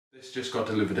This just got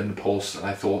delivered in the post and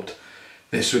I thought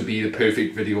this would be the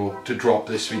perfect video to drop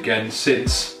this weekend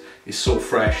since it's so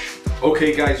fresh.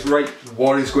 Okay guys, right,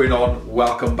 what is going on?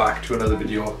 Welcome back to another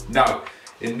video. Now,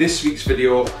 in this week's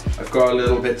video, I've got a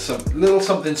little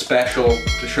something special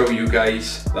to show you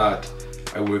guys that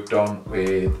I worked on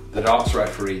with the darts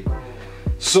referee.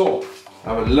 So,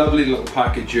 I have a lovely little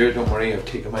package here, don't worry, I've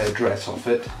taken my address off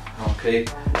it. Okay,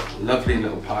 lovely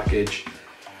little package.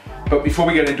 But before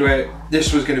we get into it,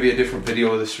 this was going to be a different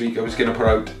video this week. I was going to put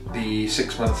out the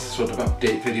 6-month sort of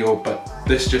update video, but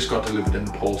this just got delivered in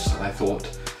the post and I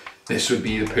thought this would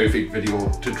be the perfect video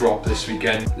to drop this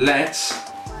weekend. Let's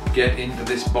get into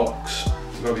this box.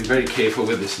 I've got to be very careful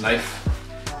with this knife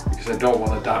because I don't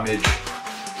want to damage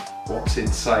what's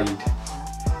inside.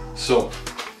 So,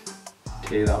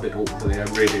 tear that bit open today.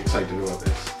 I'm really excited about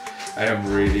this. I am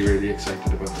really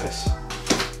excited about this.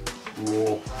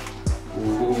 Whoa.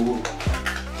 Ooh,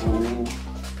 ooh.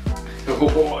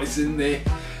 Oh, it's in there.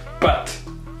 But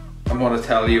I want to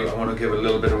tell you, I want to give a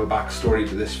little bit of a backstory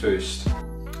to this first.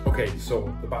 Okay, so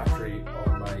the battery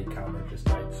on my camera just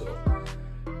died, so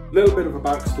a little bit of a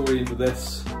backstory into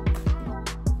this.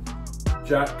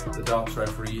 Jack, the darts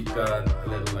referee, done a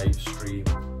little live stream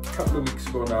a couple of weeks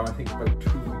ago now, I think about 2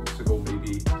 weeks ago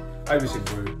maybe. I was in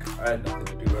work, I had nothing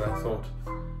to do, and I thought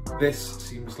this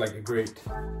seems like a great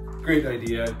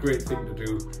idea, great thing to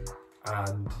do,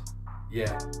 and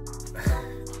yeah,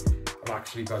 I'm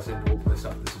actually buzzing to open this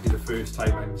up. This will be the first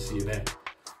time I'm seeing it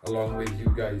along with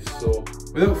you guys, so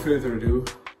without further ado,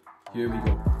 here we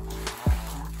go.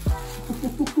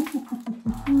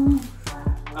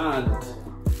 And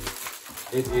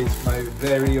it is my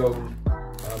very own,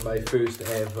 my first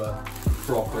ever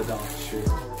proper darts shirt.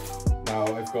 Now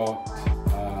I've got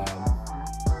a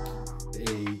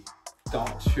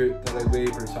darts shirt that I wear,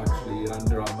 but it's actually an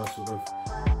Under Armour sort of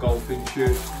golfing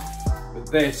shirt. But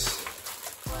this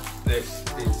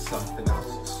is something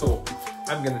else. So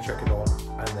I'm gonna chuck it on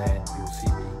and then you'll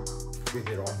see me with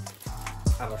it on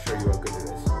and I'll show you how good it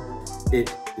is.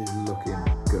 It is looking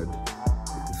good.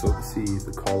 You can sort of see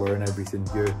the collar and everything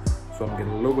here. So I'm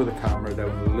gonna lower the camera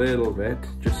down a little bit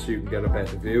just so you can get a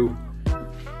better view.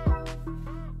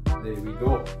 There we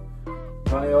go.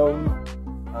 My own,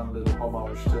 and a little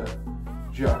homage to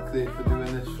Jack there for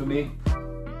doing this for me.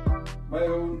 My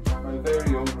own, my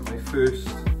very own, my first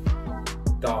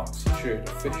darts shirt,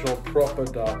 official proper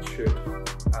darts shirt,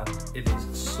 and it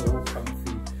is so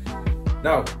comfy.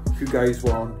 Now, if you guys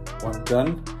want one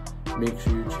done, make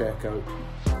sure you check out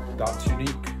Darts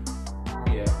Unique.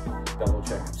 Yeah, double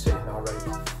check I'm saying that right.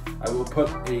 I will put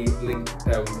a link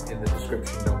down in the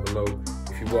description down below.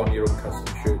 If you want your own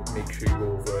custom shirt, make sure you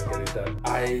go over and get it done.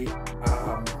 I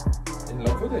am in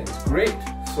love with it, it's great.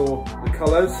 So the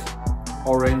colours,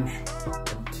 orange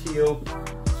and teal.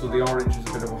 So the orange is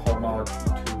a bit of a homage to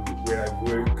where I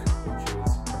work, which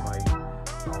is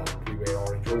we wear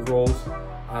orange overalls.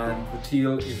 And the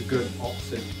teal is a good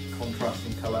opposite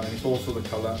contrasting colour, and it's also the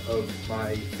colour of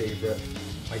my favourite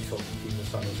ice hockey team, the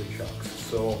San Jose Sharks.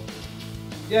 So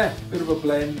yeah, bit of a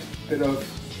blend, bit of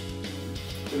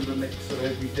a mix of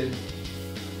everything.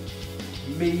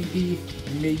 Maybe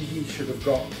should have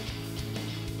got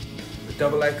the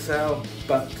double XL,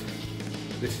 but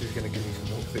this is going to give me some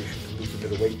motivation to lose a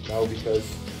bit of weight now because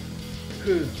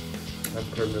I've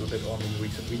put a little bit on in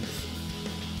recent weeks.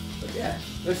 But yeah,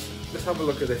 let's have a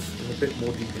look at this in a bit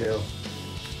more detail.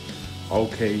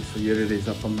 Okay, so here it is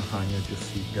up on the hanger, just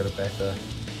so you can get a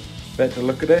better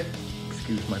look at it.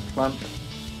 Excuse my plant.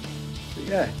 But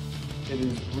yeah, it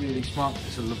is really smart.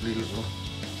 There's a lovely little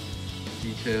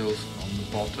details on the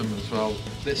bottom as well.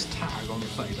 This tag on the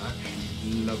side, I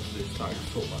actually love this tag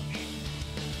so much.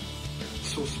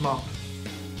 It's so smart.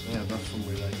 Yeah, that's from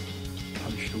where I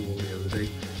punched a wall the other day.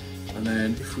 And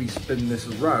then if we spin this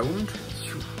around,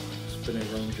 spin it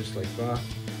around just like that.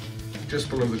 Just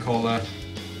below the collar,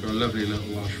 got a lovely little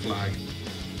Welsh flag.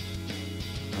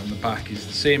 And the back is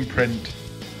the same print,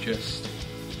 just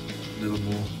a little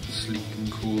more sleek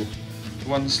and cool.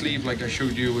 One sleeve, like I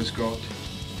showed you, has got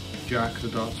Jack, the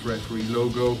darts referee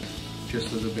logo,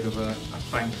 just as a bit of a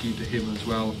thank you to him as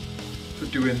well for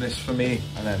doing this for me.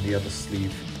 And then the other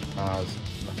sleeve has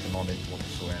nothing on it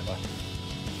whatsoever.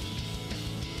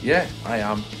 Yeah, I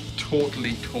am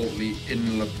totally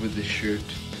in love with this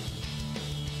shirt,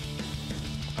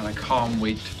 and I can't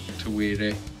wait to wear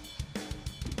it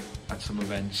at some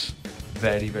events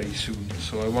very soon.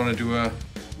 So I want to do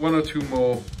one or two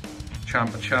more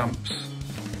Champ of Champs.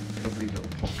 Lovely little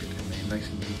pocket in there, nice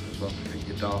and deep as well to fit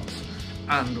your darts,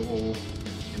 and or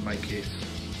in my case,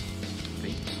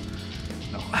 dates.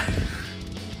 No.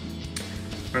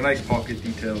 For a nice pocket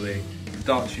detail there, the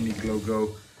Darts Unique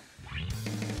logo,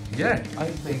 yeah, I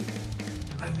think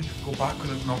we could go back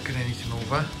without knocking anything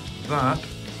over. That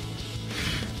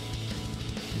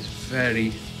is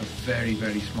a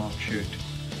very smart shirt.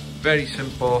 Very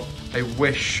simple. I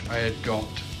wish I had got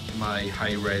my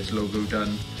high res logo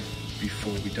done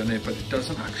before we done it, but it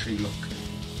doesn't actually look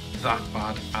that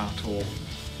bad at all.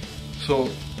 So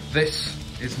this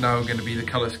is now going to be the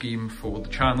color scheme for the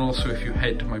channel. So if you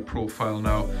head to my profile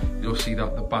now, you'll see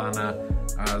that the banner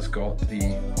has got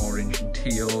the orange and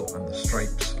teal and the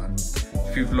stripes, and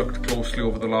if you've looked closely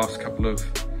over the last couple of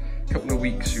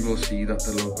weeks, you will see that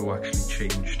the logo actually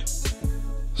changed.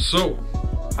 So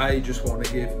I just want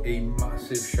to give a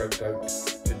massive shout out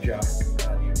to Jack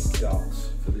and Unique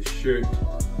Darts for this shirt.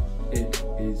 It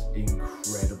is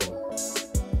incredible,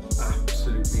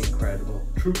 absolutely incredible.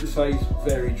 True to size,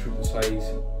 very true to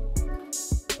size.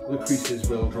 The creases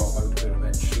will drop out a bit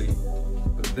eventually,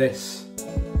 but this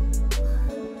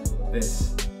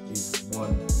is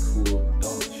one cool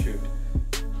dart shirt.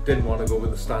 Didn't want to go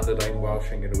with the standard I'm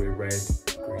Welsh, I'm going to wear red,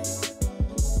 green,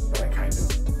 but I kind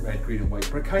of, red, green and white,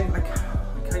 but I kind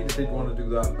of did want to do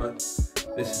that, but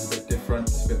this is a bit different,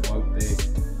 it's a bit more out there,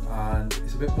 and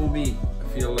it's a bit more me.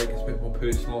 I feel like it's a bit more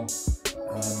personal,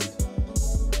 and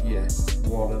yeah,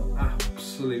 what an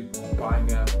absolute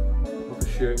banger of a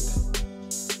shirt.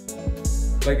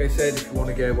 Like I said, if you want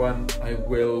to get one, I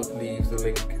will leave the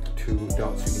link to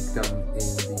Darts Unique down in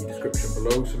the description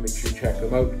below, so make sure you check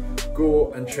them out.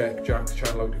 Go and check Jack's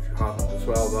channel out if you haven't as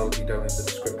well, that'll be down in the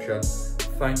description.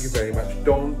 Thank you very much.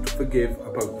 Don't forgive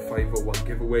about the 501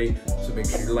 giveaway, so make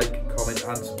sure you like, comment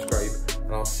and subscribe,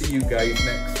 and I'll see you guys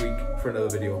next week for another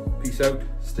video. Peace out,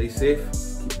 stay safe,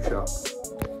 keep it sharp.